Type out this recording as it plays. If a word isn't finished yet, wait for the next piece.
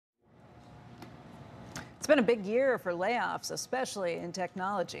It's been a big year for layoffs, especially in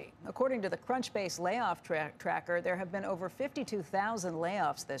technology. According to the Crunchbase layoff tracker, there have been over 52,000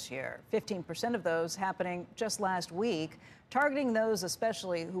 layoffs this year, 15% of those happening just last week, targeting those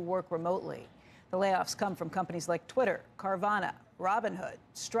especially who work remotely. The layoffs come from companies like Twitter, Carvana, Robinhood,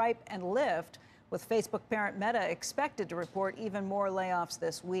 Stripe, and Lyft, with Facebook parent Meta expected to report even more layoffs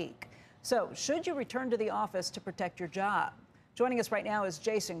this week. So, should you return to the office to protect your job? Joining us right now is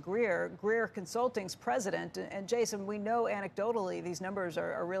Jason Greer, Greer Consulting's president. And Jason, we know anecdotally these numbers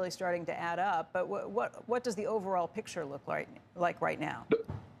are really starting to add up. But what does the overall picture look like right now?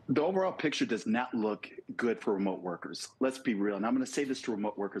 The overall picture does not look good for remote workers. Let's be real. And I'm going to say this to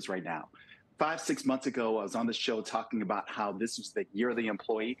remote workers right now. 5-6 months ago, I was on the show talking about how this was the year of the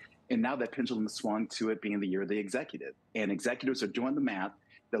employee. And now that pendulum swung to it being the year of the executive. And executives are doing the math.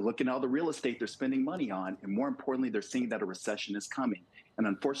 They're looking at all the real estate they're spending money on. And more importantly, they're seeing that a recession is coming. And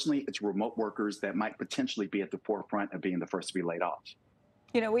unfortunately, it's remote workers that might potentially be at the forefront of being the first to be laid off.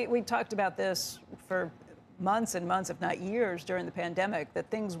 You know, we talked about this for months and months, if not years, during the pandemic,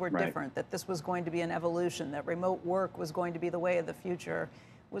 that things were different, that this was going to be an evolution, that remote work was going to be the way of the future.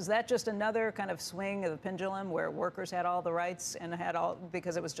 Was that just another kind of swing of the pendulum where workers had all the rights and had all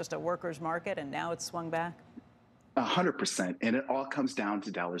because it was just a workers' market, and now it's swung back? 100%. And it all comes down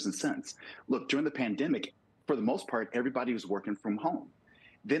to dollars and cents. Look, during the pandemic, for the most part, everybody was working from home.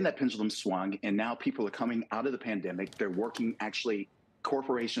 Then that pendulum swung, and now people are coming out of the pandemic. They're working, actually,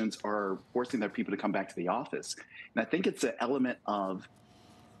 corporations are forcing their people to come back to the office. And I think it's an element of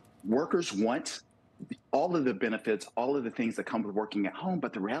workers want all of the benefits, all of the things that come with working at home.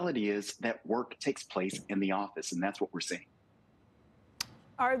 But the reality is that work takes place in the office, and that's what we're seeing.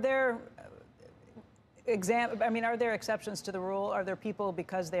 Are there are there exceptions to the rule? Are there people,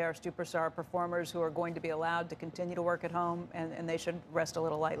 because they are superstar performers, who are going to be allowed to continue to work at home, and they should rest a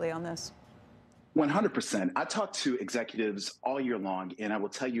little lightly on this? 100%. I talk to executives all year long, and I will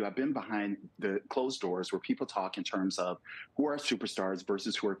tell you, I've been behind the closed doors where people talk in terms of who are superstars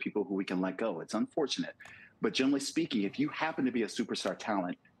versus who are people who we can let go. It's unfortunate. But generally speaking, if you happen to be a superstar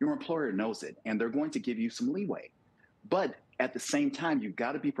talent, your employer knows it, and they're going to give you some leeway. But at the same time, you've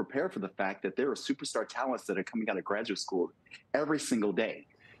got to be prepared for the fact that there are superstar talents that are coming out of graduate school every single day.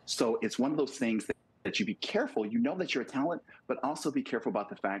 So it's one of those things that you be careful. You know that you're a talent, but also be careful about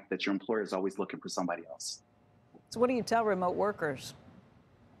the fact that your employer is always looking for somebody else. So what do you tell remote workers?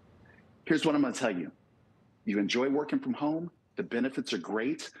 Here's what I'm going to tell you. You enjoy working from home. The benefits are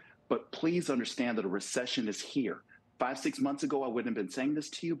great, but please understand that a recession is here. 5-6 months ago, I wouldn't have been saying this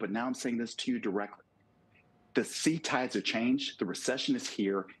to you, but now I'm saying this to you directly. The sea tides have changed. The recession is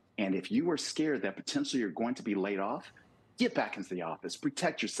here. And if you are scared that potentially you're going to be laid off, get back into the office,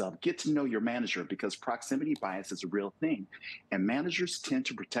 protect yourself, get to know your manager, because proximity bias is a real thing. And managers tend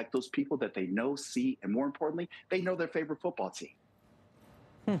to protect those people that they know, see, and more importantly, they know their favorite football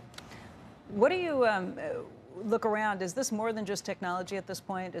team. What do you look around? Is this more than just technology at this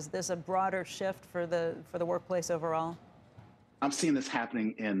point? Is this a broader shift for the workplace overall? I'm seeing this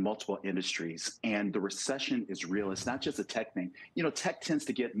happening in multiple industries, and the recession is real. It's not just a tech thing. You know, tech tends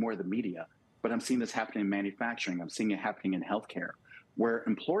to get more of the media, but I'm seeing this happening in manufacturing. I'm seeing it happening in healthcare, where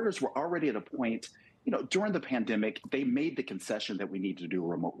employers were already at a point, you know, during the pandemic, they made the concession that we need to do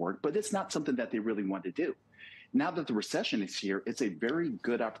remote work, but it's not something that they really want to do. Now that the recession is here, it's a very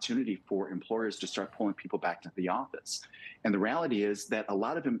good opportunity for employers to start pulling people back to the office. And the reality is that a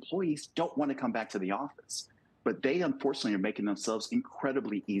lot of employees don't want to come back to the office, but they unfortunately are making themselves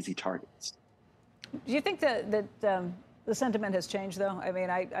incredibly easy targets. Do you think that the sentiment has changed, though? I mean,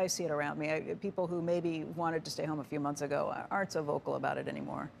 I see it around me. People who maybe wanted to stay home a few months ago aren't so vocal about it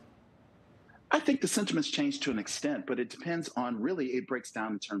anymore. I think the sentiment's changed to an extent, but it depends on, really, it breaks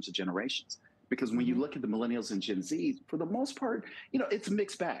down in terms of generations. Because when you look at the millennials and Gen Z, for the most part, you know, it's a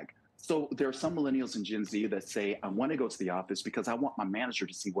mixed bag. So there are some millennials and Gen Z that say, I want to go to the office because I want my manager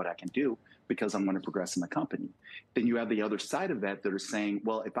to see what I can do because I'm going to progress in the company. Then you have the other side of that are saying,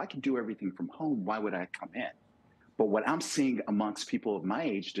 well, if I can do everything from home, why would I come in? But what I'm seeing amongst people of my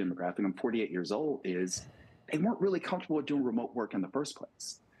age demographic, I'm 48 years old, is they weren't really comfortable with doing remote work in the first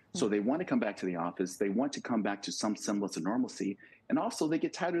place. So they want to come back to the office. They want to come back to some semblance of normalcy. And also they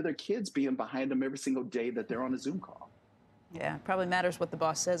get tired of their kids being behind them every single day that they're on a Zoom call. Yeah, probably matters what the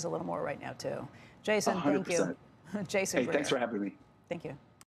boss says a little more right now, too. Jason, 100%. thank you. Jason Hey, Greer. thanks for having me. Thank you.